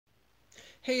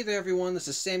Hey there everyone, this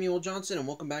is Samuel Johnson and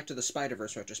welcome back to the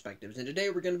Spider-Verse Retrospectives, and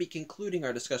today we're going to be concluding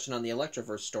our discussion on the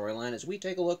Electroverse storyline as we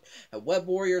take a look at Web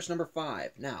Warriors number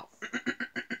 5. Now,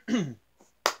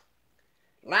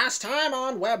 last time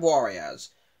on Web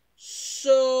Warriors.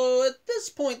 So, at this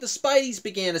point, the Spideys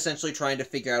began essentially trying to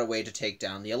figure out a way to take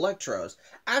down the Electros.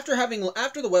 After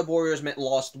the Web Warriors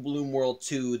lost Bloom World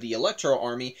to the Electro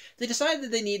Army, they decided that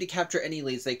they needed to capture any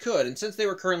leads they could, and since they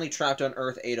were currently trapped on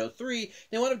Earth 803,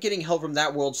 they wound up getting help from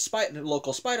that world's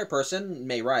local spider person,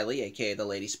 May Riley, aka the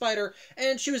Lady Spider,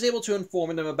 and she was able to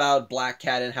inform them about Black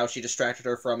Cat and how she distracted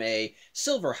her from a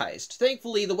silver heist.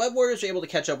 Thankfully, the Web Warriors were able to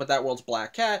catch up with that world's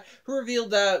Black Cat, who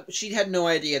revealed that she had no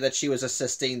idea that she was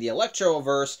assisting the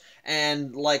Electroverse,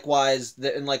 and likewise,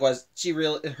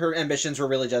 her ambitions were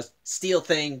really just steal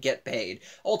thing, get paid.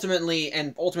 Ultimately,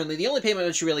 the only payment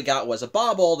that she really got was a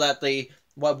bauble that the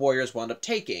Web Warriors wound up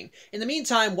taking. In the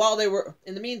meantime,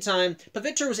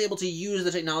 Pavitra was able to use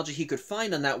the technology he could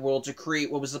find on that world to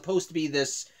create what was supposed to be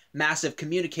this massive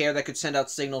communicator that could send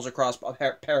out signals across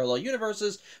parallel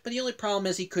universes, but the only problem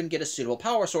is he couldn't get a suitable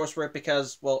power source for it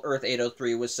because, well, Earth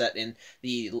 803 was set in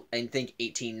the, I think,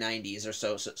 1890s or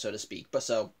so to speak. But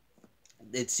so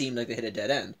it seemed like they hit a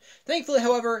dead end. Thankfully,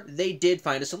 however, they did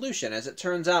find a solution. As it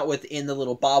turns out, within the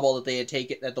little bauble that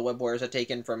the Web Warriors had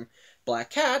taken from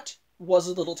Black Cat was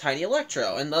a little tiny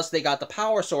Electro, and thus they got the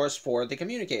power source for the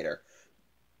communicator.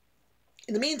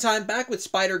 In the meantime, back with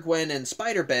Spider-Gwen and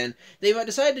Spider-Ben, they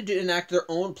decided to enact their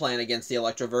own plan against the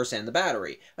Electroverse and the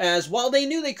Battery, as while they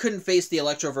knew they couldn't face the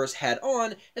Electroverse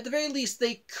head-on, at the very least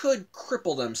they could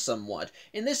cripple them somewhat.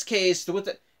 In this case,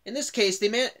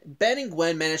 Ben and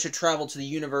Gwen managed to travel to the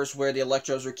universe where the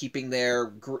Electros were keeping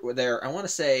their I want to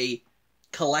say,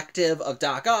 collective of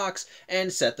Doc Ocks,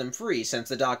 and set them free, since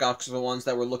the Doc Ocks are the ones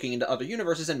that were looking into other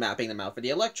universes and mapping them out for the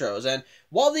Electros. And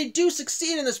while they do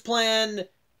succeed in this plan,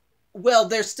 well,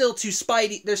 there's still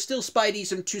Spideys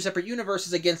from two separate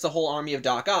universes against the whole army of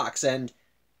Doc Ocks, and,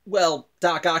 well,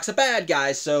 Doc Ock's a bad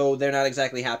guy, so they're not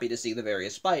exactly happy to see the pair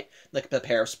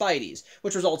of Spideys,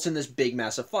 which results in this big,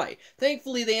 massive fight.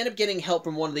 Thankfully, they end up getting help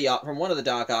from one of the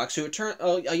Doc Ocks, who turned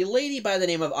a lady by the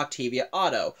name of Octavia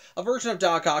Otto, a version of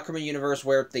Doc Ock from a universe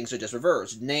where things are just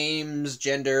reversed: names,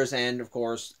 genders, and of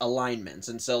course alignments.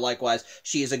 And so, likewise,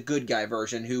 she is a good guy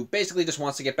version who basically just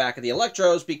wants to get back at the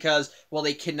Electros because, well,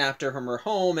 they kidnapped her from her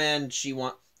home, and she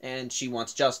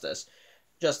wants justice.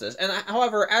 And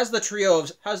however, as the trio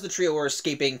were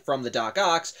escaping from the Doc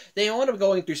Ocks, they wound up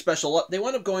going through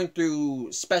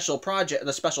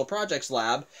the special projects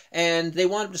lab, and they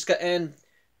wound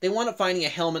up finding a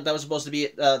helmet that was supposed to be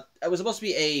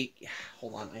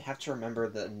hold on, I have to remember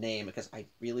the name because I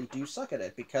really do suck at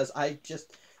it, because I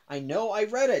know I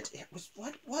read it.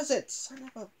 What was it?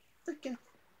 Son of a freaking,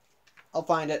 I'll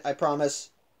find it, I promise.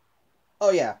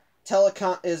 Oh yeah,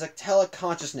 is a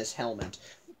teleconsciousness helmet.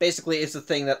 Basically, it's the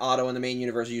thing that Otto in the main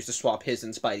universe used to swap his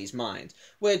and Spidey's minds.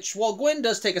 Which, while Gwen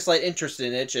does take a slight interest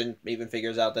in it, and even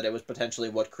figures out that it was potentially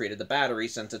what created the Battery,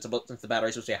 since the Battery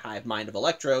is supposed to be a hive mind of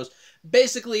Electros,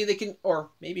 basically they can,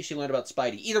 or maybe she learned about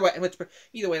Spidey. Either way,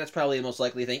 that's probably the most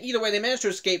likely thing. Either way, they managed to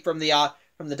escape from the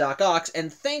Doc Ocks,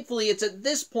 and thankfully it's at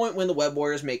this point when the Web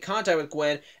Warriors make contact with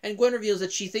Gwen, and Gwen reveals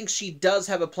that she thinks she does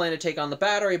have a plan to take on the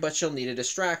Battery, but she'll need a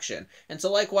distraction. And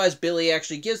so likewise, Billy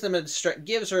actually gives her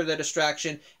the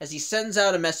distraction as he sends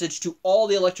out a message to all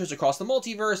the Electros across the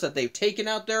multiverse that they've taken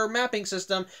out their mapping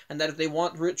system, and that if they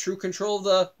want true control of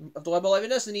the Web of Life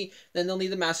and Destiny, then they'll need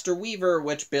the Master Weaver,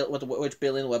 which Billy and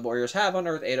the Web Warriors have on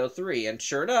Earth 803. And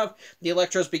sure enough, the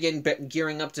Electros begin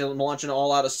gearing up to launch an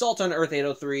all-out assault on Earth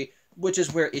 803, which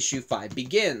is where issue 5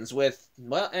 begins, with,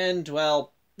 the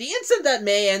instant that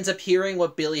May ends up hearing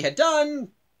what Billy had done,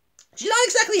 she's not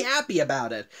exactly happy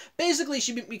about it. Basically,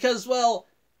 because, well,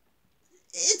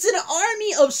 it's an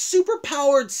army of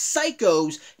superpowered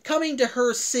psychos coming to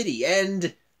her city,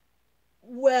 and,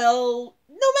 well,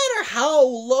 no matter how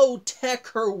low-tech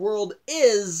her world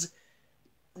is,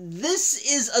 this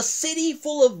is a city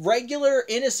full of regular,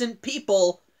 innocent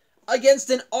people against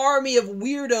an army of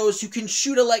weirdos who can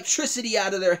shoot electricity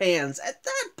out of their hands. At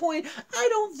that point,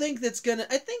 I think at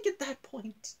that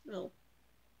point, well,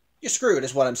 you're screwed,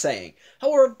 is what I'm saying.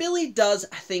 However, Billy does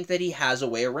think that he has a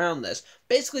way around this.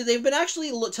 Basically, they've been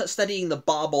actually studying the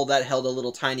bauble that held a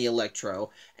little tiny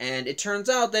Electro, and it turns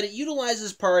out that it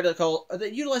utilizes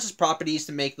properties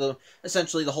to make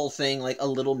essentially the whole thing like a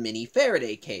little mini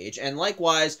Faraday cage. And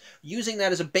likewise, using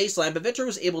that as a baseline, Pavitra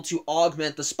was able to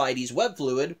augment the Spidey's web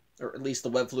fluid, or at least the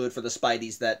web fluid for the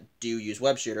Spideys that do use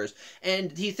web shooters,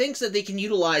 and he thinks that they can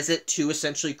utilize it to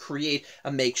essentially create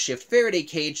a makeshift Faraday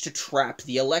cage to trap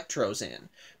the Electros in.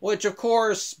 which of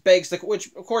course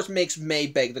makes May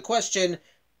beg the question,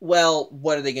 well,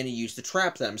 what are they going to use to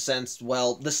trap them? Since,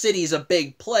 well, the city's a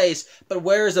big place, but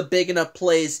where is a big enough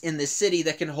place in the city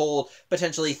that can hold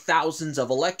potentially thousands of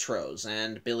Electros?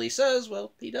 And Billy says,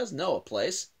 well, he does know a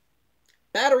place.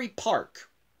 Battery Park.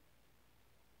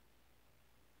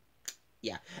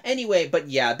 Yeah. Anyway, but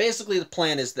yeah, basically the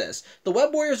plan is this. The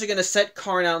Web Warriors are going to set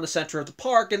Karn out in the center of the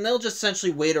park, and they'll just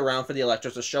essentially wait around for the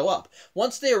Electros to show up.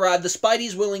 Once they arrive, the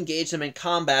Spideys will engage them in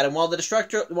combat, and while the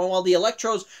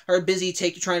Electros are busy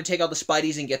trying to take out the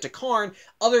Spideys and get to Karn,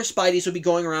 other Spideys will be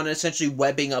going around and essentially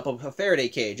webbing up a Faraday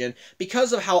cage. And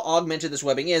because of how augmented this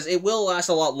webbing is, it will last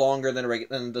a lot longer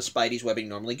than the Spideys' webbing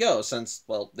normally goes, since,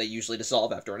 well, they usually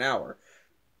dissolve after an hour.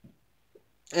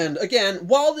 And again,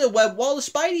 while the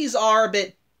Spideys are a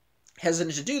bit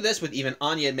hesitant to do this, with even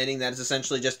Anya admitting that it's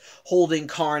essentially just holding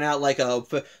Karn out like a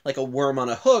worm on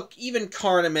a hook, even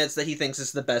Karn admits that he thinks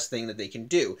it's the best thing that they can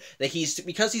do. That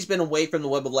because he's been away from the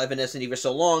Web of Life and Destiny for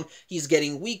so long, he's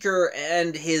getting weaker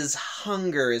and his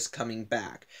hunger is coming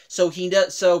back. So he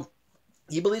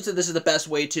believes that this is the best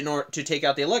way to take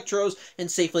out the Electros and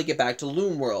safely get back to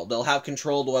Loom World. They'll have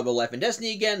control of the Web of Life and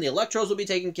Destiny again, the Electros will be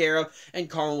taken care of, and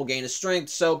Karn will gain his strength.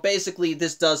 So basically,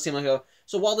 this does seem like a...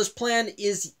 So while this plan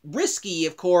is risky,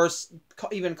 of course,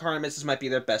 even Karn admits this might be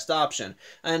their best option.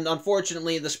 And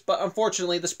unfortunately, the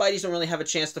Spideys don't really have a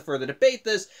chance to further debate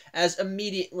this, as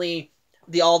immediately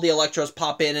all the Electros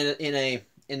pop in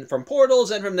from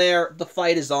portals, and from there, the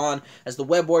fight is on as the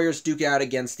Web Warriors duke out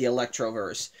against the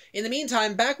Electroverse. In the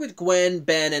meantime, back with Gwen,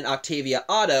 Ben, and Octavia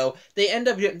Otto, they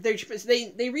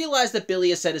realize that Billy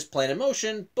has set his plan in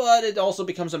motion, but it also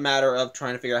becomes a matter of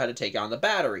trying to figure out how to take on the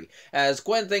battery.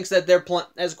 Gwen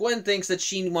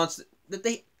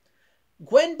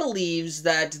believes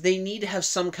that they need to have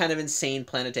some kind of insane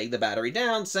plan to take the battery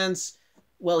down, since,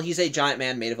 well, he's a giant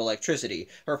man made of electricity.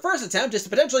 Her first attempt is to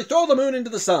potentially throw the moon into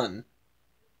the sun.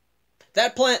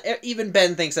 That plan, even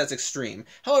Ben thinks that's extreme.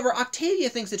 However, Octavia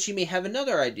thinks that she may have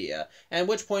another idea, at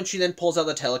which point she then pulls out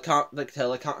the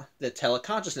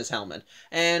teleconsciousness helmet.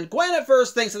 And Gwen at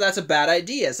first thinks that that's a bad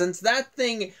idea, since that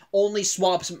thing is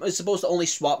supposed to only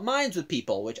swap minds with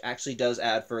people, which actually does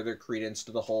add further credence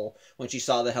to the whole. When she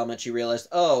saw the helmet, she realized,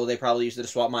 oh, they probably used it to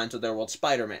swap minds with their world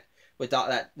Spider-Man. With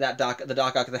the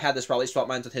Doc Ock that had this probably swap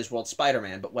minds with his world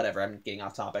Spider-Man, but whatever, I'm getting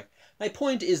off topic. My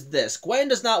point is this: Gwen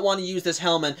does not want to use this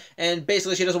helmet, and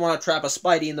basically she doesn't want to trap a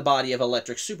Spidey in the body of an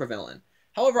electric supervillain.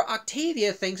 However,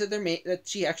 Octavia thinks that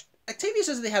Octavia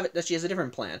says that she has a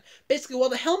different plan. Basically, while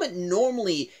the helmet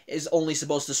normally is only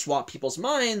supposed to swap people's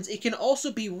minds, it can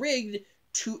also be rigged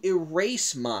to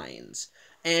erase minds.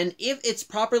 And if it's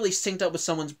properly synced up with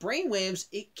someone's brainwaves,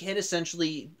 it can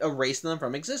essentially erase them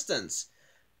from existence.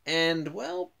 And,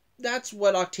 well, that's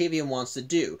what Octavia wants to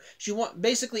do. She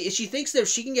thinks that if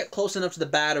she can get close enough to the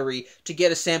battery to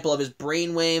get a sample of his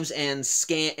brainwaves and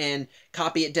scan and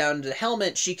copy it down into the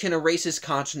helmet, she can erase his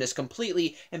consciousness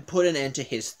completely and put an end to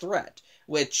his threat.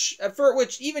 Which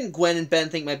even Gwen and Ben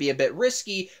think might be a bit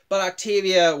risky, but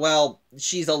Octavia, well,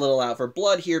 she's a little out for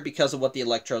blood here because of what the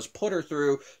Electros put her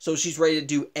through, so she's ready to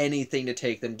do anything to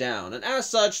take them down. And as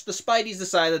such, the Spideys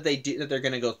decide that they're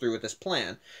going to go through with this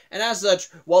plan. And as such,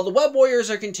 while the Web Warriors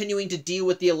are continuing to deal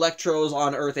with the Electros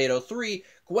on Earth 803,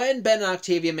 Gwen, Ben, and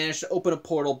Octavia manage to open a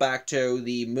portal back to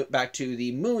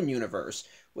the Moon universe,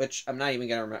 which I'm not even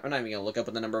gonna look up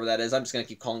what the number of that is. I'm just gonna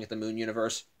keep calling it the Moon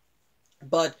universe.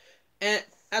 But and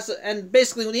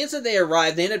basically, when the instant they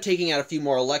arrive, they end up taking out a few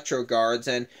more Electro guards,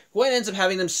 and Gwen ends up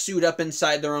having them suit up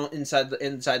inside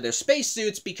their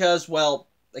spacesuits because, well,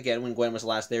 again, when Gwen was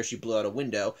last there, she blew out a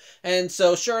window, and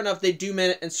so sure enough,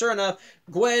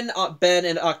 Gwen, Ben,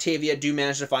 and Octavia do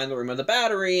manage to find the room of the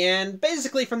battery, and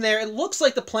basically from there, it looks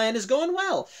like the plan is going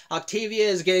well. Octavia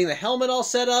is getting the helmet all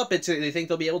set up. They think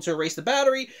they'll be able to erase the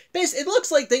battery. It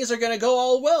looks like things are going to go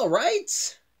all well,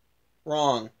 right?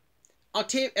 Wrong.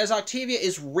 As Octavia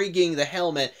is rigging the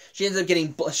helmet, she ends up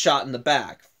getting shot in the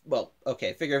back. Well,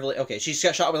 okay, figuratively, okay, she's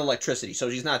got shot with electricity, so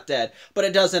she's not dead, but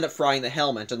it does end up frying the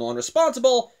helmet, and the one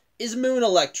responsible is Moon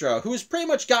Electro, who has pretty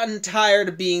much gotten tired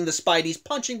of being the Spidey's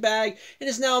punching bag, and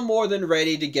is now more than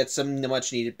ready to get some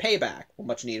much-needed payback. Well,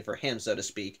 much needed for him, so to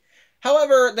speak.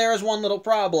 However, there is one little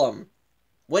problem.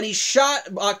 When he shot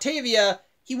Octavia,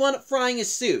 he wound up frying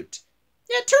his suit.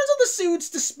 Yeah, it turns out the suits,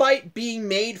 despite being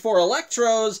made for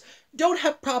Electros, don't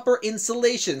have proper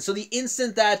insulation. So the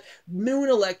instant that Moon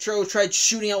Electro tried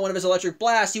shooting out one of his electric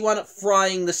blasts, he wound up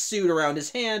frying the suit around his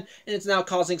hand, and it's now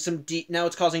causing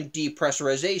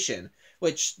depressurization.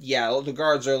 Which, yeah, the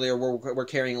guards earlier were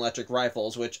carrying electric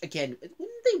rifles, which, again,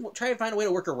 wouldn't they try to find a way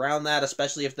to work around that,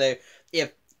 especially if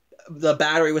the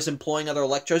battery was employing other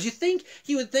electrodes,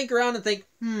 he would think around and think,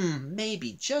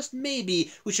 maybe, just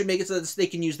maybe, we should make it so that they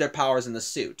can use their powers in the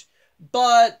suit.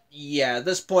 But yeah, at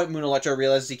this point, Moon Electro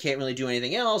realizes he can't really do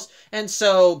anything else, and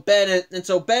so Bennett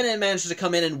manages to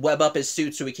come in and web up his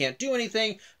suit so he can't do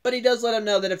anything. But he does let him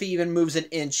know that if he even moves an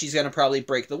inch, he's gonna probably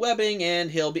break the webbing,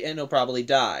 and he'll probably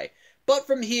die. But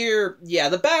from here, yeah,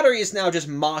 the battery is now just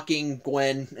mocking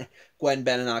Gwen,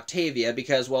 Ben, and Octavia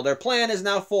because, well, their plan is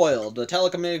now foiled. The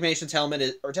telecommunications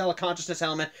helmet teleconsciousness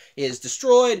helmet is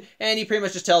destroyed, and he pretty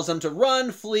much just tells them to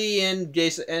run, flee, and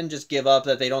just give up,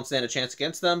 that they don't stand a chance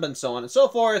against them, and so on and so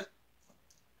forth.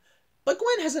 But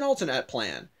Gwen has an alternate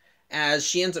plan, as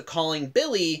she ends up calling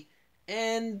Billy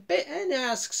and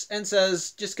asks and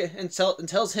says and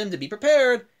tells him to be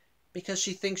prepared, because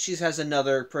she thinks she has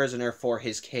another prisoner for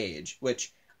his cage,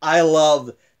 which I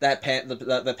love that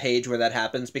the page where that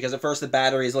happens, because at first the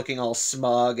battery is looking all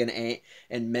smug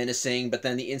and menacing, but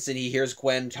then the instant he hears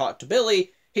Gwen talk to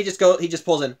Billy, he just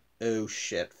pulls in, oh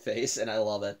shit face, and I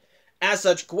love it. As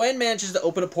such, Gwen manages to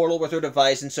open a portal with her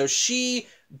device, and so she,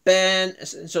 Ben,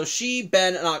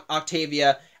 and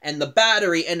Octavia and the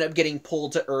battery end up getting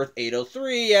pulled to Earth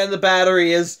 803, and the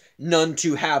battery is none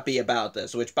too happy about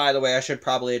this, which, by the way, I should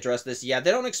probably address this. Yeah,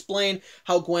 they don't explain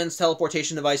how Gwen's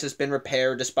teleportation device has been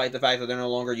repaired, despite the fact that they're no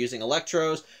longer using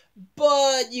electros,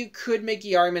 but you could make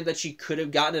the argument that she could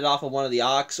have gotten it off of one of the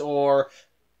Ox, or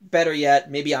better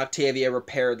yet, maybe Octavia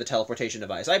repaired the teleportation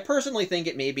device. I personally think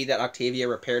it may be that Octavia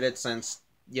repaired it, since,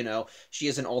 you know, she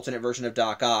is an alternate version of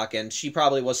Doc Ock, and she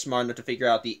probably was smart enough to figure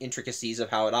out the intricacies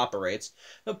of how it operates.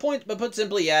 But put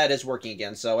simply, yeah, it is working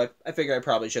again, so I figure I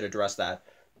probably should address that.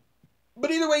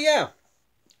 But either way, yeah.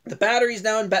 The battery's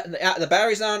now on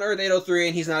Earth 803,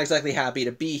 and he's not exactly happy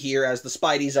to be here, as the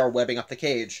Spideys are webbing up the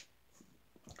cage.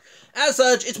 As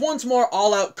such, it's once more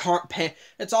all-out carnage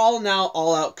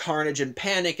and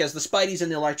panic as the Spideys and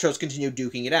the Electros continue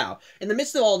duking it out. In the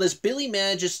midst of all this, Billy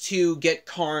manages to get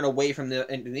Karn away from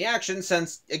the action,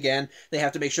 since, again, they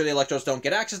have to make sure the Electros don't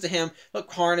get access to him, but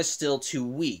Karn is still too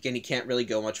weak, and he can't really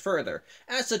go much further.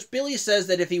 As such, Billy says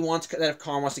that if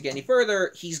Karn wants to get any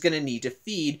further, he's going to need to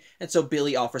feed, and so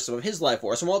Billy offers some of his life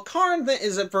force. And while Karn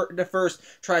at first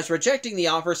tries rejecting the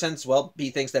offer, since, well, he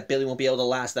thinks that Billy won't be able to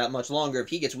last that much longer if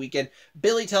he gets weakened,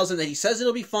 Billy tells him that he says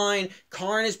it'll be fine,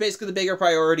 Karn is basically the bigger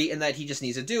priority, and that he just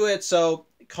needs to do it, so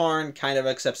Karn kind of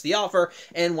accepts the offer,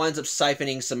 and winds up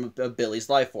siphoning some of Billy's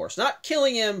life force. Not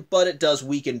killing him, but it does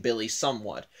weaken Billy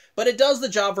somewhat. But it does the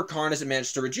job for Karn, as it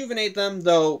manages to rejuvenate them,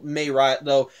 though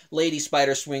Lady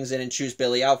Spider swings in and chews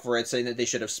Billy out for it, saying that they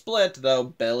should have split, though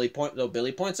Billy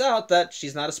points out that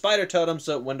she's not a spider totem,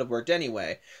 so it wouldn't have worked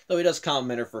anyway, though he does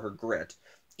compliment her for her grit.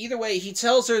 Either way, he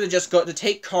tells her to just to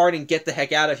take Karn and get the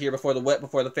heck out of here before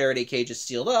the Faraday cage is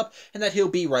sealed up, and that he'll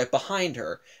be right behind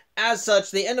her. As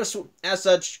such, Lady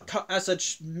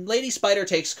Spider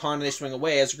takes Karn and they swing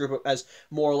away as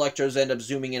more Electros end up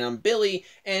zooming in on Billy.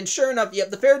 And sure enough, yep,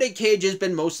 the Faraday cage is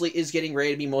getting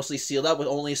ready to be mostly sealed up with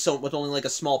only like a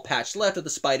small patch left that the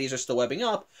Spideys are still webbing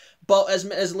up. But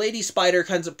as Lady Spider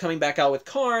ends up coming back out with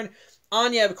Karn,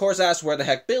 Anya, of course, asks where the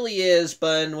heck Billy is,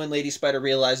 but when Lady Spider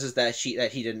realizes that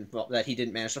he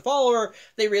didn't manage to follow her,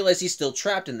 they realize he's still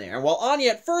trapped in there. And while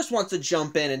Anya at first wants to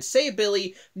jump in and save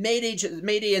Billy,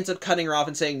 Mayday ends up cutting her off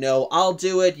and saying, "No, I'll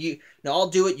do it. I'll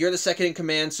do it. You're the second in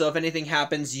command, so if anything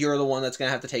happens, you're the one that's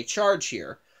gonna have to take charge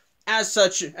here." As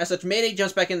such, Mayday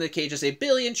jumps back into the cage to save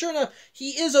Billy, and sure enough,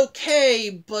 he is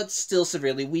okay, but still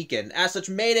severely weakened. As such,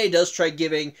 Mayday does try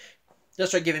giving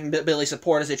Billy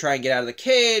support as they try and get out of the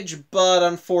cage, but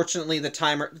unfortunately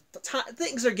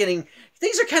things are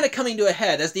kind of coming to a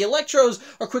head, as the Electros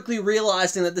are quickly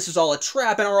realizing that this is all a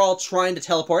trap and are all trying to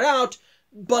teleport out.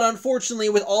 But unfortunately,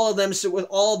 with all of the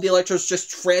Electros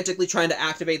just frantically trying to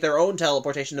activate their own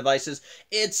teleportation devices,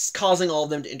 it's causing all of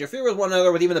them to interfere with one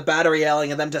another, with even the battery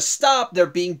yelling at them to stop. They're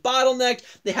being bottlenecked.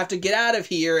 They have to get out of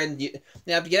here,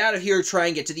 try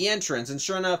and get to the entrance. And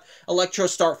sure enough, Electros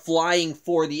start flying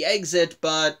for the exit,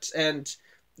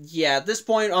 yeah, at this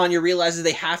point, Anya realizes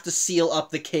they have to seal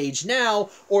up the cage now,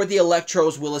 or the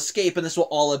Electros will escape, and this will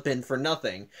all have been for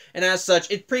nothing. And as such,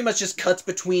 it pretty much just cuts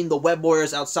between the Web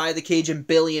Warriors outside the cage and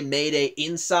Billy and Mayday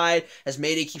inside, as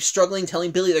Mayday keeps struggling, telling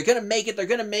Billy they're gonna make it,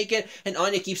 and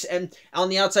and on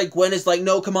the outside, Gwen is like,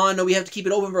 no, come on, no, we have to keep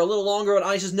it open for a little longer, and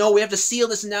Anya says, no, we have to seal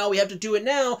this now, we have to do it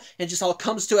now, and it just all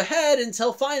comes to a head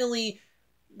until finally,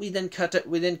 we then cut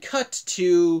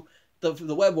to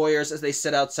the Web Warriors as they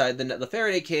sit outside the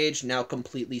Faraday cage, now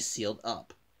completely sealed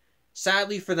up.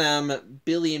 Sadly for them,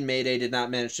 Billy and Mayday did not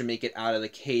manage to make it out of the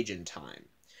cage in time.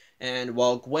 And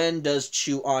while Gwen does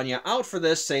chew Anya out for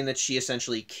this, saying that she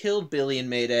essentially killed Billy and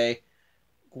Mayday,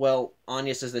 well,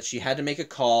 Anya says that she had to make a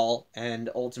call, and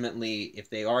ultimately, if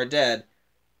they are dead,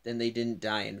 then they didn't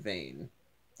die in vain.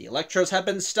 The Electros have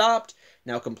been stopped,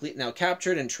 now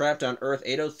captured and trapped on Earth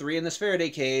 803 in this Faraday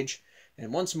cage,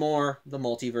 and once more, the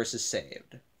multiverse is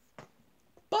saved.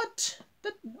 But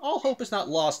all hope is not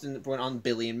lost on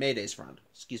Billy and Mayday's front.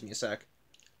 Excuse me a sec.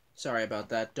 Sorry about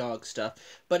that dog stuff.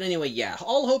 But anyway, yeah,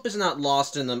 all hope is not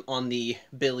lost on the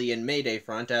Billy and Mayday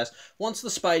front, as once the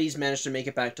Spideys manage to make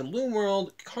it back to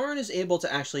Loomworld, Karn is able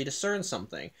to actually discern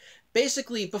something.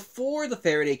 Basically, before the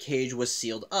Faraday cage was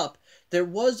sealed up, there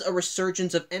was a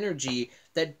resurgence of energy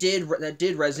that did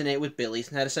resonate with Billy's,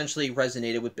 and that essentially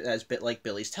resonated with as bit like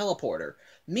Billy's teleporter.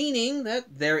 Meaning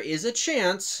that there is a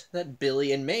chance that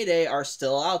Billy and Mayday are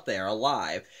still out there,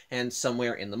 alive, and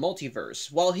somewhere in the multiverse.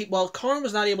 While Karn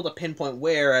was not able to pinpoint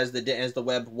where, as the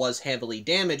web was heavily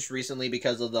damaged recently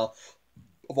because of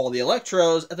all the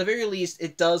Electros, at the very least,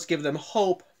 it does give them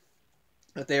hope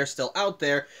that they are still out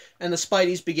there, and the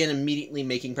Spideys begin immediately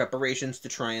making preparations to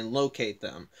try and locate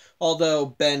them. Although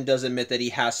Ben does admit that he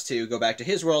has to go back to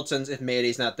his world, since if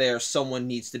Mayday's not there, someone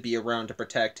needs to be around to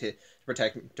protect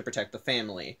the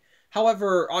family.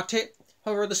 However, the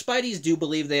Spideys do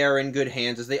believe they are in good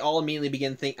hands, as they all immediately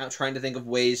begin trying to think of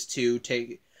ways to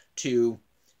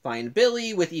find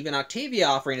Billy, with even Octavia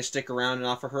offering to stick around and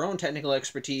offer her own technical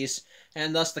expertise.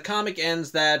 And thus the comic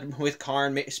ends with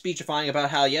Karn speechifying about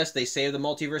how, yes, they saved the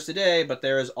multiverse today, but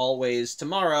there is always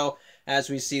tomorrow, as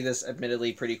we see this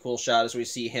admittedly pretty cool shot as we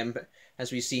see him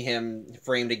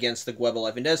framed against the Web of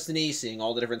Life and Destiny, seeing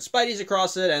all the different Spideys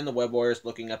across it, and the Web Warriors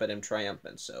looking up at him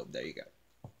triumphant. So there you go.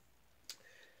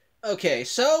 Okay,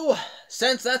 so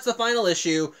since that's the final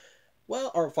issue,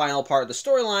 well, our final part of the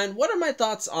storyline, what are my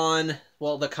thoughts on,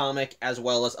 well, the comic as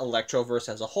well as Electroverse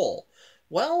as a whole?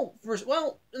 Well,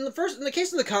 in the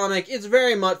case of the comic, it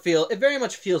very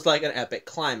much feels like an epic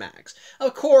climax.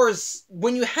 Of course,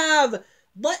 when you have,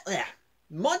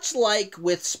 much like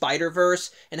with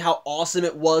Spider-Verse and how awesome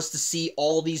it was to see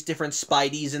all these different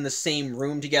Spideys in the same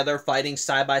room together, fighting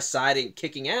side by side and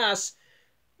kicking ass,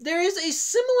 there is a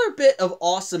similar bit of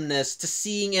awesomeness to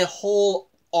seeing a whole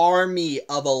army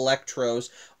of Electros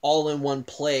all in one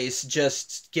place,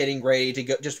 just getting ready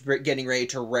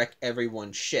to wreck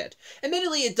everyone's shit.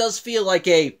 Admittedly, it does feel like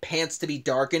a pants to be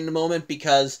darkened moment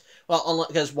because while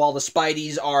the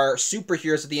Spideys are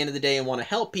superheroes at the end of the day and want to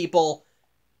help people,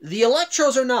 the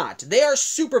Electros are not. They are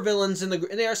supervillains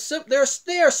they are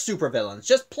supervillains.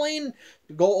 Just plain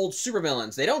old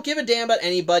supervillains. They don't give a damn about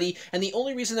anybody, and the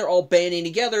only reason they're all banding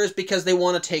together is because they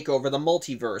want to take over the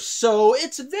multiverse. So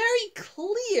it's very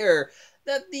clear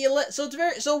that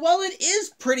so while it is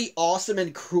pretty awesome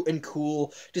and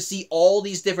cool to see all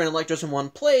these different Electros in one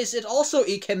place, it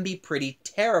can be pretty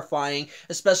terrifying,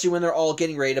 especially when they're all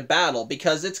getting ready to battle,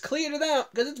 because it's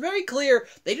very clear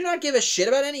they do not give a shit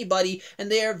about anybody,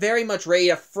 and they are very much ready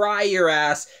to fry your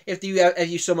ass if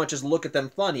you so much as look at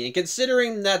them funny. And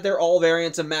considering that they're all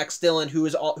variants of Max Dillon, who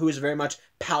is very much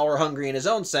power hungry in his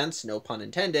own sense, no pun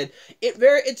intended,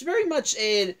 it's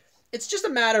just a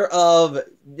matter of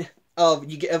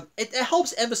it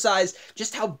helps emphasize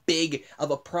just how big of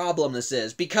a problem this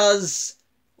is, because,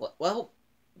 well,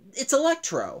 it's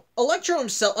Electro. Electro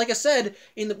himself, like I said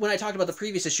when I talked about the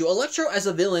previous issue, Electro as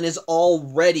a villain is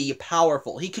already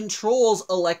powerful. He controls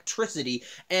electricity,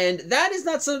 and that's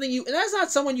not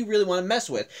someone you really want to mess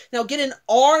with. Now, get an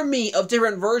army of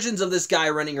different versions of this guy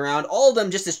running around, all of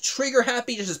them just as trigger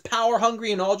happy, just as power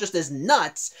hungry, and all just as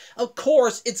nuts. Of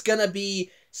course, it's gonna be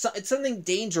it's something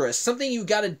dangerous,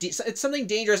 it's something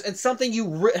dangerous, and something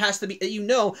has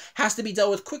to be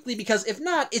dealt with quickly, because if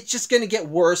not, it's just going to get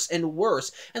worse and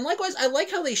worse. And likewise, I like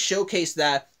how they showcase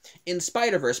that in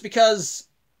Spider-Verse, because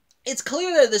it's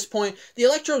clear that at this point, the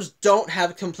Electros don't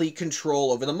have complete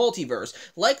control over the multiverse.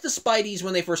 Like the Spideys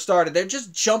when they first started, they're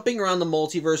just jumping around the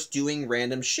multiverse doing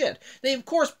random shit. They, of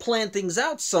course, plan things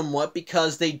out somewhat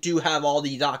because they do have all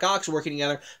the Doc Ocks working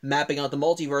together, mapping out the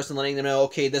multiverse and letting them know,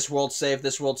 okay, this world's safe,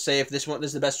 this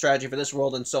is the best strategy for this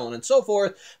world, and so on and so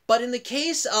forth. But in the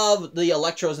case of the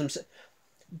Electros themselves,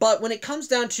 but when it comes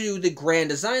down to the grand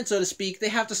design, so to speak, they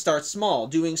have to start small,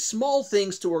 doing small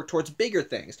things to work towards bigger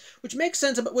things, which makes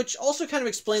sense, but which also kind of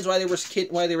explains why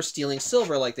they were stealing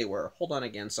silver like they were. Hold on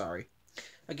again, sorry.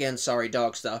 Again, sorry,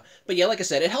 dog stuff. But yeah, like I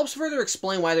said, it helps further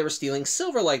explain why they were stealing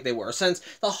silver like they were, since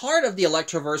the heart of the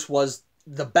Electroverse was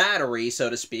the battery, so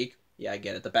to speak. Yeah, I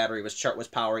get it. The battery was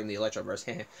powering the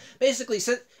Electroverse. Basically,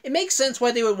 so it makes sense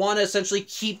why they would want to essentially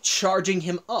keep charging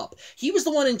him up. He was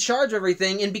the one in charge of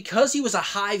everything, and because he was a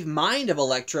hive mind of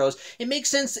Electros, it makes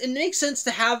sense. It makes sense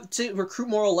to recruit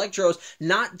more Electros,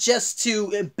 not just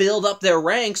to build up their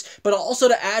ranks, but also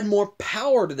to add more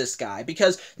power to this guy.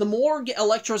 Because the more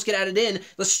Electros get added in,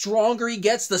 the stronger he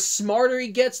gets, the smarter he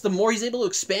gets, the more he's able to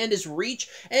expand his reach.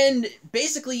 And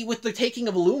basically, with the taking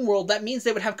of Loom World, that means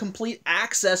they would have complete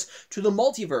access to the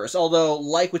multiverse. Although,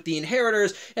 like with the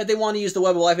Inheritors, if they want to use the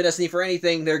Web of Life and Destiny for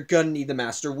anything, they're gonna need the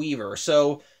Master Weaver.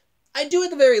 So I do at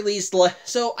the very least,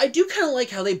 so I do kind of like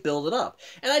how they build it up.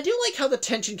 And I do like how the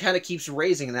tension kind of keeps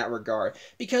raising in that regard.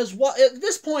 Because at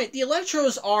this point, the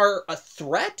Electros are a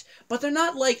threat, but they're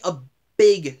not like a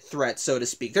big threat, so to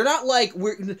speak. They're not like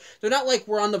we're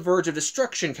on the verge of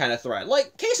destruction kind of threat.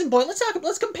 Like, case in point,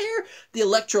 let's compare the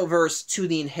Electroverse to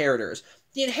the Inheritors.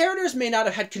 The Inheritors may not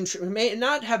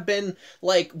have been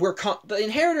like the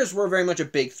Inheritors were very much a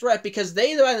big threat because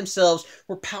they by themselves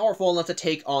were powerful enough to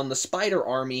take on the Spider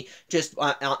Army just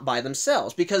out by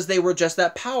themselves because they were just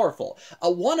that powerful.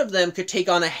 One of them could take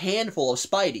on a handful of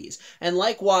Spideys, and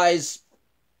likewise,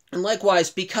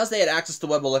 because they had access to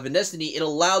Web of Life and Destiny, it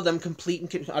allowed them complete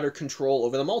and utter control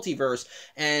over the multiverse.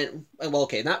 And, well,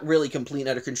 okay, not really complete and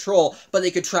utter control, but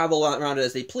they could travel around it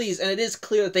as they please. And it is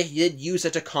clear that they did use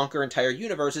it to conquer entire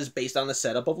universes based on the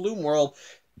setup of Loom World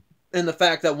and the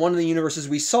fact that one of the universes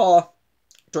we saw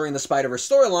during the Spider-Verse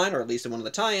storyline, or at least in one of the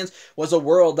tie-ins, was a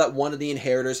world that one of the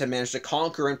Inheritors had managed to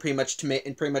conquer and pretty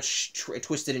much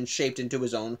twisted and shaped into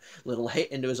his own little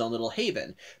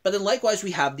haven. But then likewise,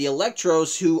 we have the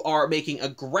Electros who are making a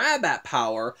grab at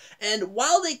power, and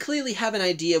while they clearly have an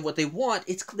idea of what they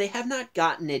want, they have not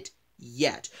gotten it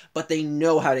yet, but they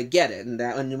know how to get it, and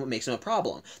what makes them a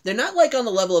problem. They're not like on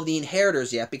the level of the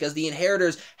Inheritors yet, because the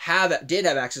Inheritors did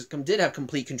have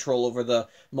complete control over the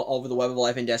Web of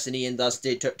Life and Destiny, and thus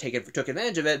took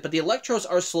advantage of it. But the Electros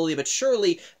are slowly but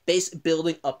surely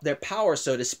building up their power,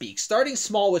 so to speak, starting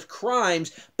small with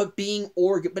crimes, but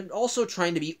also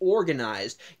trying to be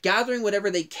organized, gathering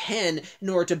whatever they can in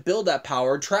order to build that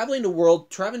power, traveling to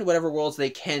whatever worlds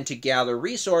they can to gather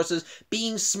resources,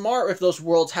 being smart if those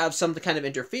worlds have some kind of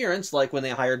interference, like when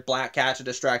they hired Black Cat to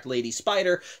distract Lady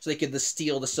Spider so they could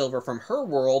steal the silver from her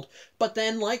world. But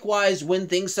then likewise, when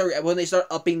they start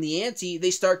upping the ante,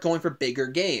 they start going for bigger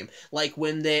game, like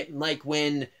when the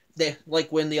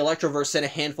Electroverse sent a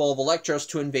handful of Electros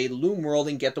to invade Loom World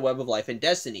and get the Web of Life and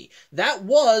Destiny. That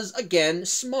was, again,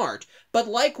 smart. But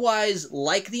likewise,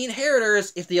 like the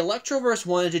Inheritors, if the Electroverse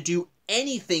wanted to do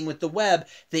anything with the web,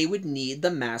 they would need the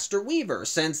Master Weaver,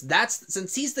 since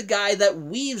he's the guy that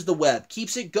weaves the web,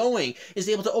 keeps it going, is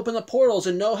able to open the portals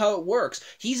and know how it works.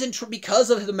 Because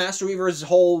of the Master Weaver's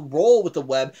whole role with the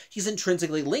web, he's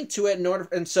intrinsically linked to it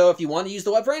and so if you want to use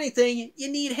the web for anything, you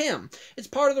need him. It's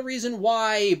part of the reason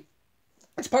why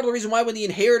when the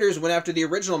Inheritors went after the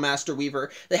original Master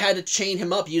Weaver, they had to chain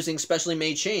him up using specially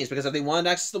made chains, because if they wanted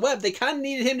access to the web, they kind of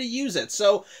needed him to use it.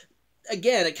 So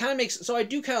again, it kind of makes... So I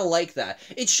do kind of like that.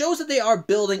 It shows that they are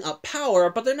building up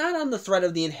power, but they're not on the threat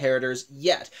of the Inheritors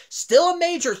yet. Still a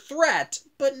major threat,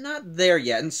 but not there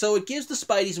yet. And so it gives the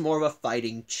Spideys more of a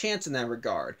fighting chance in that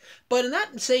regard. But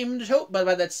by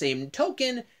that same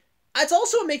token, it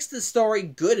also makes the story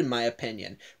good, in my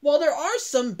opinion. While there are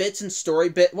some story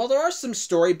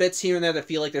bits here and there that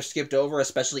feel like they're skipped over,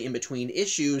 especially in between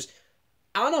issues,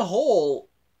 on a whole,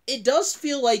 it does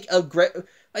feel like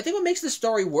I think what makes this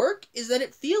story work is that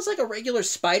it feels like a regular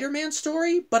Spider-Man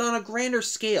story, but on a grander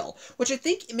scale, which I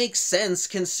think makes sense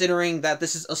considering that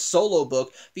this is a solo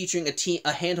book featuring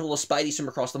a handful of Spideys from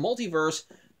across the multiverse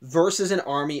versus an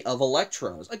army of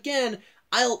Electros. Again,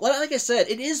 like I said,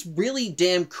 it is really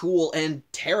damn cool and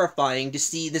terrifying to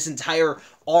see this entire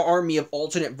army of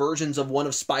alternate versions of one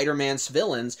of Spider-Man's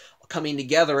villains coming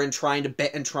together and trying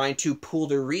to pool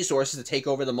their resources to take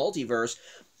over the multiverse.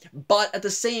 But at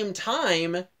the same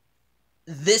time,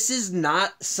 this is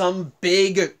not some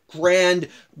big, grand,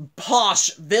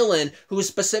 posh villain who is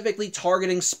specifically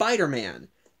targeting Spider-Man.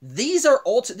 This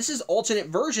is alternate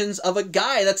versions of a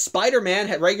guy that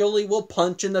Spider-Man regularly will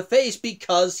punch in the face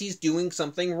because he's doing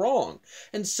something wrong.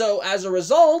 And so, as a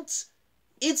result,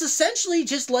 it's essentially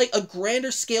just like a grander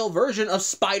scale version of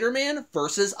Spider-Man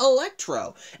versus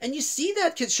Electro. And you see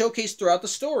that showcased throughout the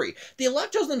story. The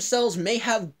Electros themselves may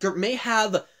have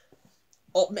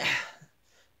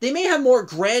more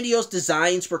grandiose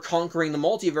designs for conquering the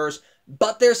multiverse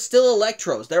but they're still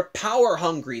Electros. They're power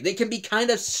hungry. They can be kind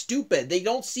of stupid. They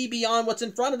don't see beyond what's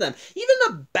in front of them. Even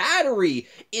the Battery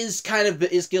is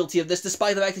guilty of this,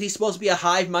 despite the fact that he's supposed to be a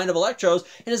hive mind of Electros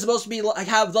and is supposed to be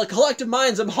have the collective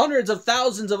minds of hundreds of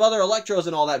thousands of other Electros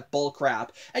and all that bull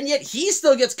crap. And yet he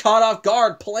still gets caught off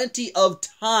guard plenty of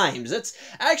times. It's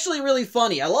actually really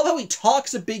funny. I love how he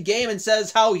talks a big game and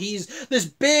says how he's this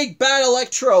big bad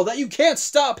Electro that you can't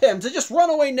stop him, to just run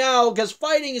away now because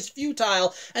fighting is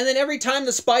futile. And then every time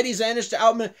the Spideys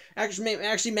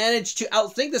actually manage to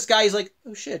outthink this guy, he's like,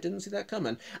 oh shit, didn't see that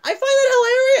coming. I find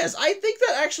that hilarious. I think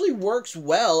that actually works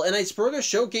well, and it further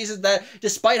showcases that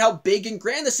despite how big and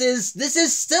grand this is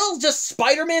still just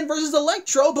Spider-Man versus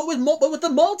Electro, but with the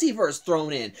multiverse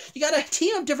thrown in. You got a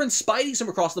team of different Spideys from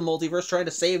across the multiverse trying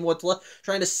to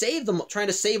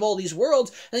save all these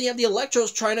worlds, and then you have the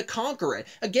Electros trying to conquer it.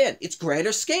 Again, it's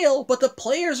grander scale, but the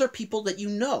players are people that you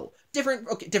know.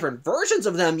 Different versions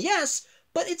of them, yes,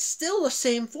 but it's still the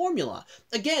same formula.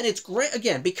 Again, it's great.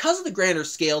 Again, because of the grander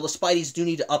scale, the Spideys do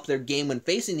need to up their game when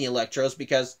facing the Electros,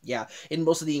 because, yeah, in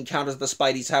most of the encounters the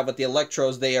Spideys have with the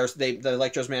Electros, the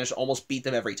Electros manage to almost beat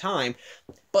them every time.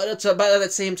 But by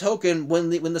that same token, when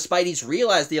the Spideys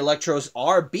realize the Electros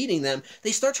are beating them,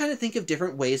 they start trying to think of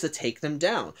different ways to take them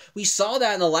down. We saw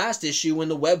that in the last issue when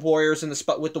the Web Warriors and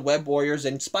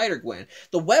Spider-Gwen.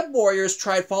 The Web Warriors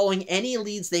tried following any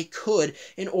leads they could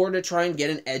in order to try and get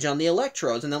an edge on the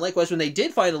Electros, and then likewise when they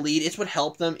did find a lead, it's what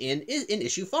helped them in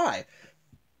issue 5.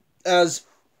 As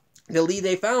the lead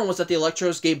they found was that the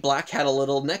Electros gave Black Cat a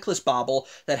little necklace bauble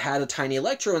that had a tiny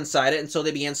Electro inside it, and so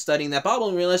they began studying that bauble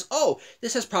and realized, oh,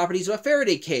 this has properties of a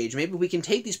Faraday cage. Maybe we can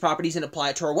take these properties and apply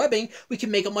it to our webbing. We can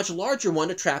make a much larger one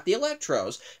to trap the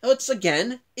Electros. Now,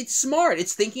 it's smart.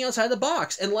 It's thinking outside the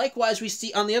box. And likewise, we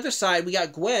see on the other side, we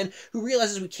got Gwen, who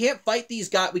realizes we can't fight these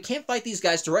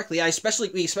guys directly.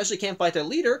 We especially can't fight their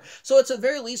leader. So it's at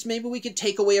very least, maybe we could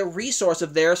take away a resource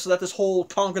of theirs so that this whole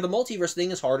conquer the multiverse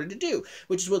thing is harder to do,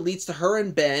 which is what leads to her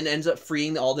and Ben ends up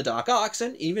freeing all the Doc Ocks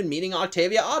and even meeting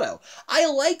Octavia Otto. I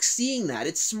like seeing that.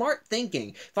 It's smart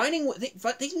thinking.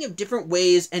 Thinking of different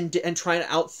ways and trying to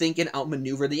outthink and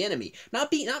outmaneuver the enemy.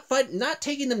 Not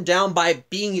taking them down by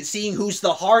seeing who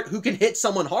can hit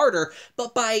someone harder,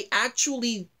 but by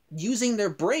actually using their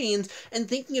brains and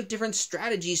thinking of different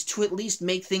strategies to at least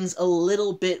make things a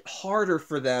little bit harder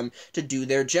for them to do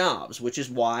their jobs, which is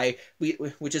why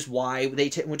Gwen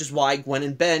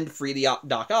and Ben free the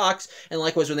Doc Ocks, and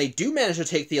likewise when they do manage to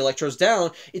take the Electros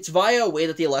down, it's via a way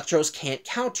that the Electros can't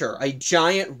counter, a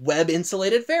giant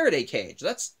web-insulated Faraday cage.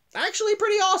 That's actually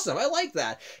pretty awesome. I like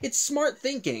that. It's smart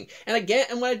thinking. And again,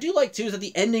 and what I do like too is that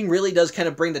the ending really does kind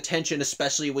of bring the tension,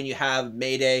 especially when you have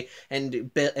Mayday and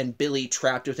Billy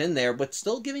trapped within there, but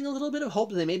still giving a little bit of hope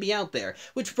that they may be out there,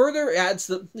 which further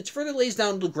lays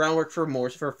down the groundwork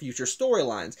for future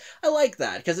storylines. I like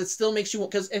that because it still makes you,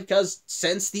 because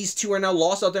since these two are now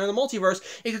lost out there in the multiverse,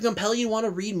 it can compel you to want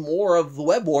to read more of the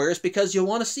Web Warriors because you'll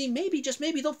want to see just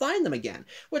maybe they'll find them again,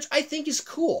 which I think is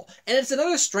cool. And it's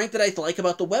another strength that I like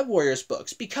about the Web Warriors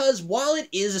books, because while it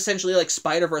is essentially like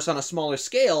Spider-Verse on a smaller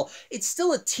scale, it's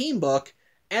still a team book,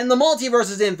 and the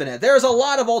multiverse is infinite. There's a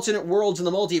lot of alternate worlds in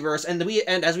the multiverse,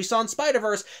 and as we saw in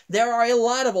Spider-Verse, there are a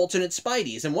lot of alternate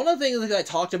Spideys. And one of the things that I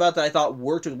talked about that I thought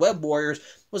worked with Web Warriors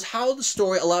was how the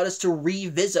story allowed us to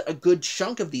revisit a good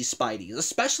chunk of these Spideys,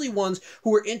 especially ones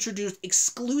who were introduced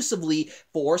exclusively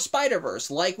for Spider-Verse,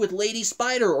 like with Lady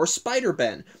Spider or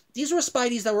Spider-Ben. These were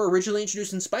Spideys that were originally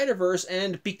introduced in Spider-Verse,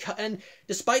 and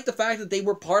despite the fact that they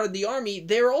were part of the army,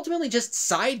 they were ultimately just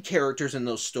side characters in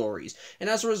those stories. And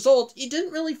as a result, it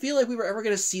didn't really feel like we were ever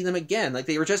going to see them again. Like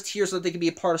they were just here so that they could be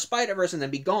a part of Spider-Verse and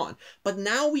then be gone. But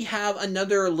now we have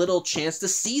another little chance to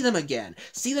see them again.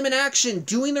 See them in action,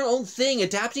 doing their own thing,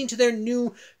 adapting to their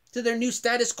new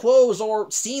status quos, or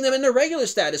seeing them in their regular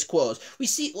status quos. We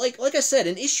see, like I said,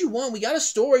 in issue 1, we got a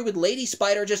story with Lady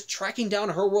Spider just tracking down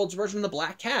her world's version of the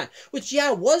Black Cat, which, yeah,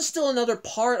 was still another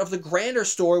part of the grander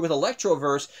story with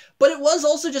Electroverse, but it was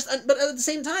also but at the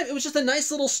same time, it was just a nice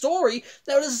little story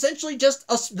that was essentially just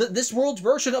this world's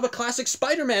version of a classic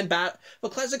Spider-Man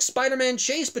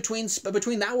chase between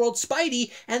that world's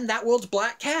Spidey and that world's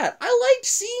Black Cat. I liked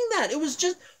seeing that. It was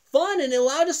just fun, and it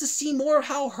allowed us to see more of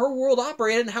how her world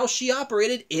operated and how she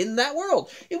operated in that world.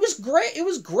 It was great,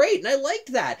 and I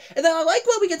liked that. And then I liked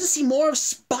when we get to see more of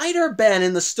Spider-Ben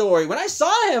in the story. When I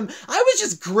saw him, I was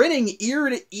just grinning ear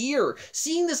to ear,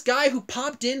 seeing this guy who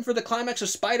popped in for the climax of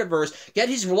Spider-Verse, get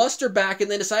his luster back,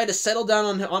 and then decided to settle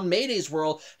down on Mayday's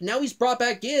world. Now he's brought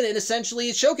back in, and essentially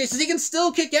it showcases he can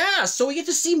still kick ass, so we get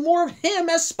to see more of him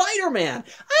as Spider-Man. I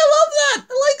love that!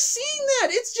 I like seeing that!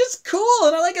 It's just cool,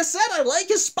 and like I said, I like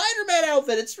his Spider-Man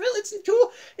outfit. It's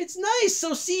cool. It's nice.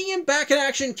 So seeing him back in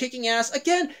action, kicking ass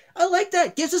again, I like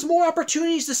that. Gives us more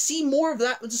opportunities to see more of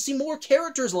that, to see more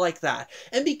characters like that.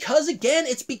 And because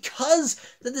it's because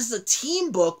that this is a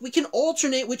team book, we can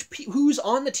alternate who's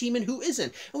on the team and who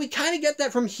isn't, and we kind of get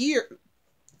that from here.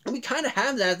 And we kind of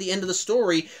have that at the end of the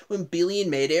story when Billy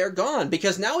and Mayday are gone,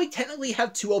 because now we technically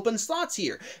have 2 open slots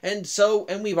here. And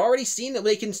we've already seen that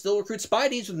they can still recruit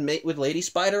Spideys with Lady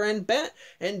Spider and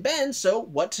Ben,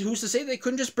 so who's to say they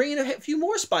couldn't just bring in a few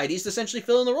more Spideys to essentially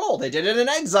fill in the role? They did it in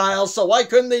Exile, so why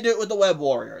couldn't they do it with the Web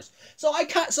Warriors? So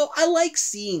I like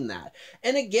seeing that.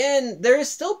 And again, there's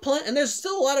still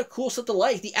a lot of cool stuff to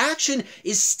like. The action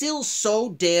is still so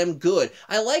damn good.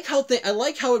 I like how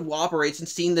it operates and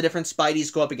seeing the different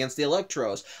Spideys go up against the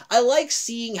Electros. I like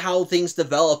seeing how things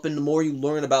develop, and the more you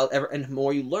learn about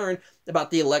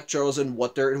the Electros and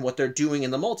what they're doing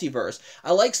in the multiverse.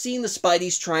 I like seeing the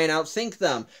Spideys try and outthink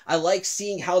them. I like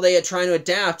seeing how they are trying to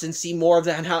adapt and see more of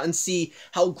that, and see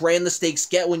how grand the stakes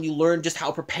get when you learn just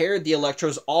how prepared the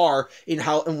Electros are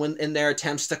in their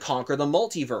attempts to conquer the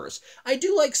multiverse. I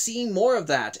do like seeing more of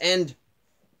that, and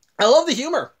I love the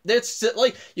humor. It's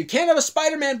like, you can't have a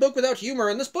Spider-Man book without humor,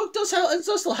 and this book does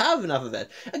still have enough of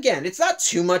it. Again, it's not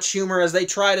too much humor, as they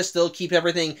try to still keep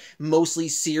everything mostly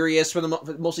serious,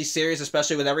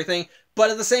 especially with everything. But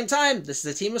at the same time, this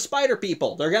is a team of spider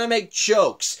people. They're gonna make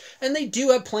jokes, and they do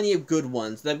have plenty of good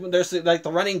ones. There's like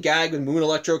the running gag with Moon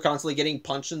Electro constantly getting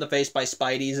punched in the face by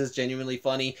Spideys is genuinely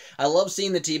funny. I love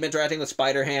seeing the team interacting with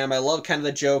Spider-Ham. I love kind of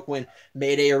the joke when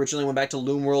Mayday originally went back to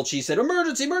Loom World. She said,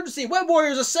 "Emergency, emergency! Web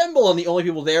Warriors assemble!" And the only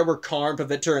people there were Karn,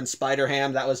 Pavitr, and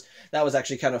Spider-Ham. That was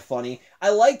actually kind of funny.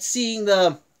 Hold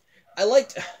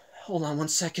on one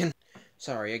second.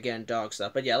 Sorry, again, dog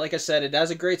stuff. But yeah, like I said, it has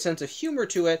a great sense of humor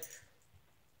to it.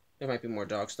 There might be more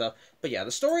dog stuff. But yeah,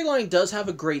 the storyline does have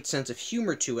a great sense of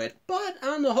humor to it. But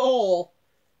on the whole,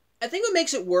 I think what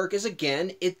makes it work is,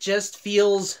 again, it just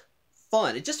feels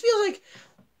fun. It just feels like,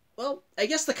 well, I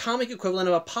guess the comic equivalent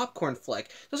of a popcorn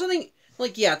flick. There's something...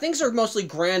 Like, yeah, things are mostly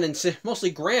grand,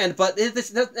 but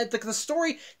the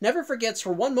story never forgets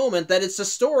for one moment that it's a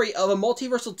story of a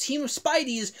multiversal team of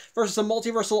Spideys versus a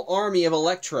multiversal army of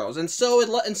Electros. And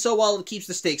so while it keeps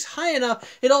the stakes high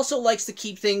enough, it also likes to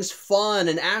keep things fun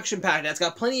and action-packed. It's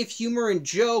got plenty of humor and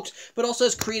jokes, but also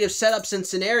has creative setups and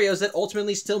scenarios that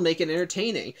ultimately still make it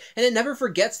entertaining. And it never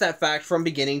forgets that fact from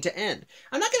beginning to end.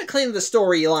 I'm not going to claim that the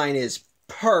storyline is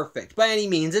perfect by any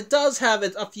means. It does have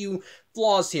a few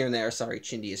flaws here and there. Sorry,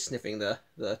 Chindy is sniffing the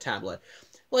tablet.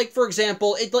 Like, for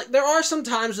example, there are some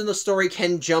times when the story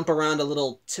can jump around a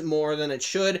little more than it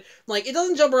should. Like, it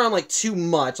doesn't jump around, like, too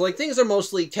much. Like, things are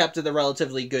mostly kept at a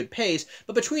relatively good pace,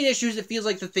 but between issues, it feels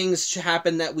like the things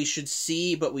happen that we should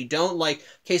see, but we don't. Like,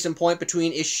 case in point,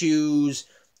 between issues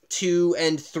 2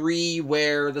 and 3,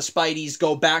 where the Spideys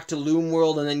go back to Loom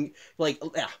World, and then,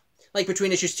 like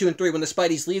between issues 2 and 3, when the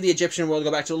Spideys leave the Egyptian world,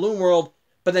 go back to the Loom World,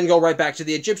 but then go right back to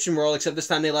the Egyptian world, except this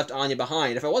time they left Anya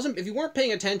behind. If you weren't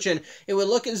paying attention, it would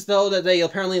look as though that they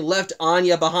apparently left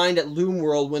Anya behind at Loom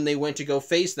World when they went to go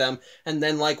face them, and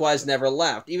then likewise never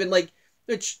left. Even, like,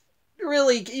 which,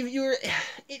 really,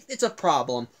 it's a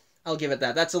problem. I'll give it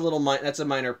that. That's a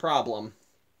minor problem.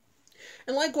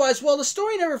 And likewise, while the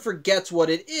story never forgets what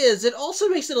it is, it also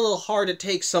makes it a little hard to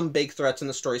take some big threats in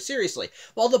the story seriously.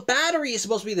 While the Battery is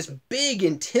supposed to be this big,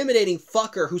 intimidating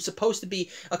fucker who's supposed to be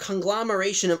a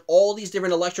conglomeration of all these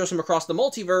different Electros from across the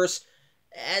multiverse,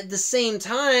 at the same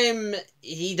time,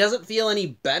 he doesn't feel any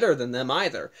better than them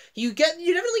either. You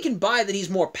definitely can buy that he's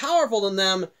more powerful than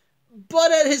them,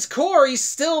 but at his core, he's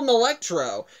still an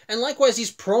Electro. And likewise,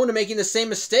 he's prone to making the same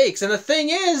mistakes. And the thing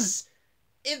is,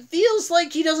 it feels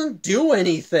like he doesn't do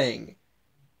anything.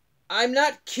 I'm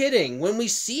not kidding. When we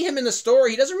see him in the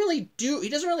story, he doesn't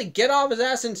really get off his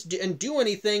ass and do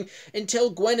anything until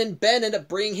Gwen and Ben end up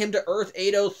bringing him to Earth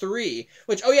 803.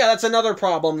 Which, oh yeah, that's another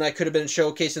problem that could have been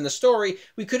showcased in the story.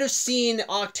 We could have seen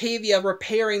Octavia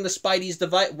repairing the Spidey's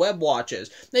web watches.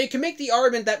 Now, you can make the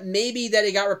argument that maybe that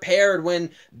it got repaired when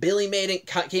Billy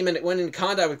went in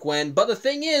contact with Gwen, but the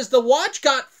thing is, the watch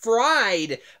got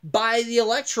fried by the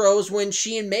Electros when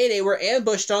she and Mayday were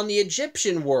ambushed on the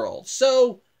Egyptian world.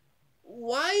 So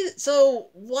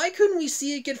why couldn't we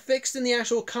see it get fixed in the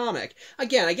actual comic?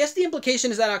 Again, I guess the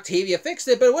implication is that Octavia fixed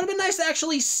it, but it would have been nice to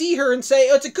actually see her and say,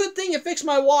 oh, it's a good thing you fixed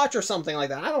my watch or something like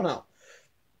that. I don't know.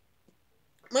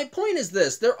 My point is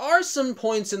this. There are some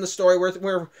points in the story where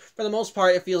for the most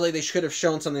part, it feels like they should have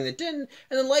shown something that didn't.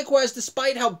 And then likewise,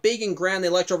 despite how big and grand the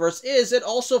Electroverse is, it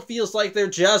also feels like they're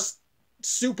just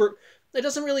super... it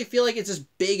doesn't really feel like it's as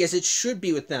big as it should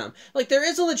be with them. Like, there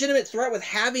is a legitimate threat with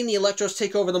having the Electros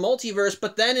take over the multiverse,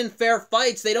 but then in fair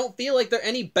fights, they don't feel like they're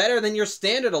any better than your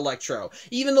standard Electro.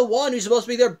 Even the one who's supposed to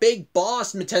be their big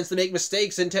boss tends to make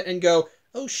mistakes and go,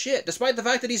 oh shit, despite the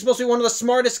fact that he's supposed to be one of the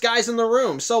smartest guys in the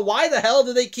room. So why the hell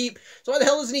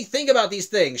doesn't he think about these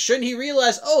things? Shouldn't he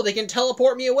realize, oh, they can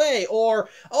teleport me away, or,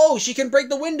 oh, she can break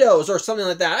the windows, or something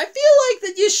like that? I feel like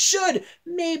that you should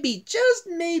maybe, just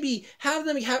maybe, have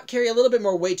them carry a little bit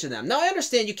more weight to them. Now, I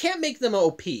understand you can't make them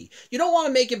OP. You don't want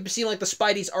to make it seem like the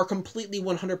Spideys are completely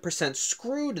 100%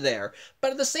 screwed there,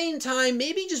 but at the same time,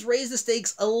 maybe just raise the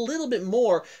stakes a little bit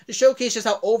more to showcase just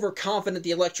how overconfident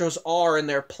the Electros are in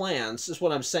their plans, is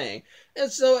what I'm saying.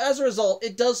 And so, as a result,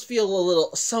 it does feel a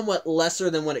little, somewhat lesser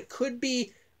than what it could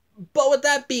be, but with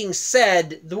that being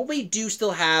said, what we do still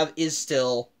have is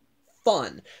still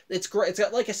fun. It's great. It's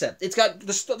got, like I said, it's got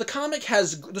the comic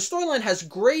has the storyline has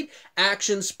great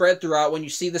action spread throughout when you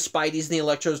see the Spideys and the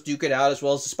Electros duke it out, as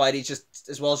well as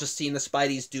just seeing the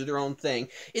Spideys do their own thing.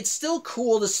 It's still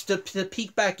cool to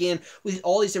peek back in with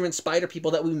all these different Spider people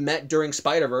that we met during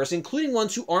Spider-Verse, including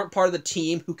ones who aren't part of the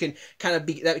team, who can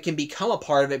can become a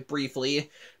part of it briefly.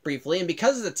 And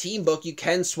because of the team book, you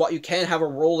can have a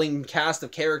rolling cast of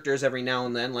characters every now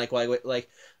and then, like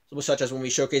such as when we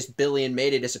showcased Billy and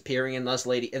Mayday disappearing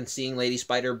and seeing Lady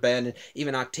Spider-Ben and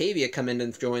even Octavia come in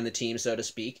and join the team, so to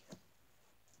speak.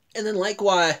 And then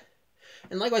likewise,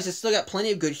 it's still got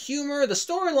plenty of good humor. The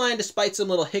storyline, despite some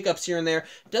little hiccups here and there,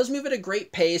 does move at a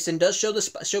great pace and does showcase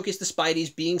the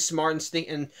Spideys being smart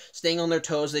and staying on their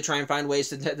toes. They try and find ways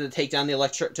to take down the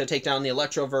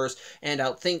Electroverse and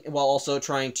while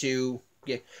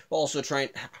also trying.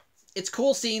 It's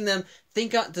cool seeing them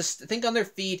think on their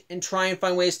feet and try and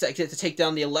find ways to take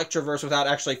down the Electroverse without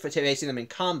actually facing them in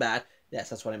combat. Yes,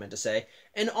 that's what I meant to say.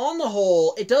 And on the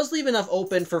whole, it does leave enough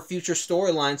open for future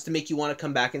storylines to make you want to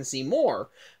come back and see more.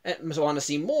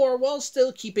 While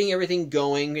still keeping everything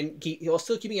going and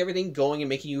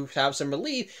making you have some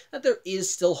relief that there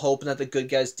is still hope and that the good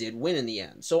guys did win in the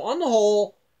end. So on the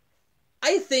whole,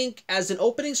 I think, as an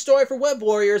opening story for Web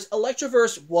Warriors,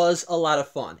 Electroverse was a lot of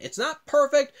fun. It's not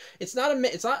perfect, it's not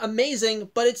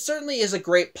amazing, but it certainly is a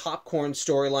great popcorn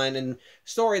storyline and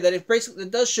story that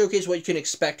it does showcase what you can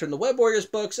expect from the Web Warriors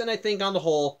books, and I think on the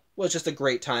whole was just a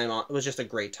great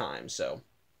time. So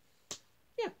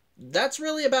yeah, that's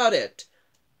really about it.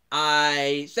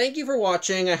 I thank you for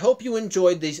watching. I hope you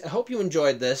enjoyed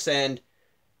this, and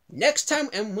next time,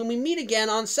 and when we meet again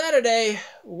on Saturday,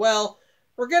 well,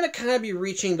 we're gonna kind of be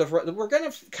reaching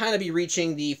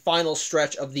the final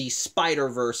stretch of the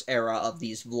Spider-Verse era of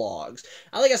these vlogs.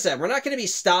 Like I said, we're not gonna be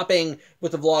stopping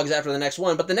with the vlogs after the next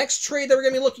one, but the next trade that we're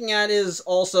gonna be looking at is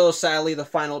also sadly the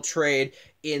final trade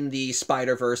in the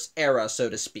Spider-Verse era, so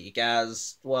to speak.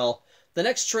 As well, the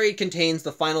next trade contains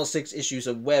the final 6 issues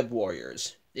of Web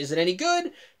Warriors. Is it any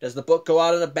good? Does the book go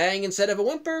out on a bang instead of a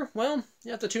whimper? Well,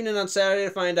 you have to tune in on Saturday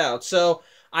to find out. So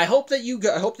I hope that you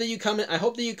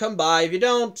come by. If you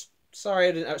don't,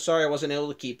 sorry I wasn't able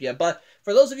to keep you. But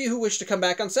for those of you who wish to come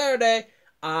back on Saturday,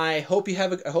 I hope you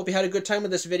had a good time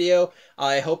with this video.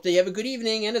 I hope that you have a good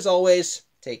evening, and as always,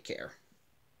 take care.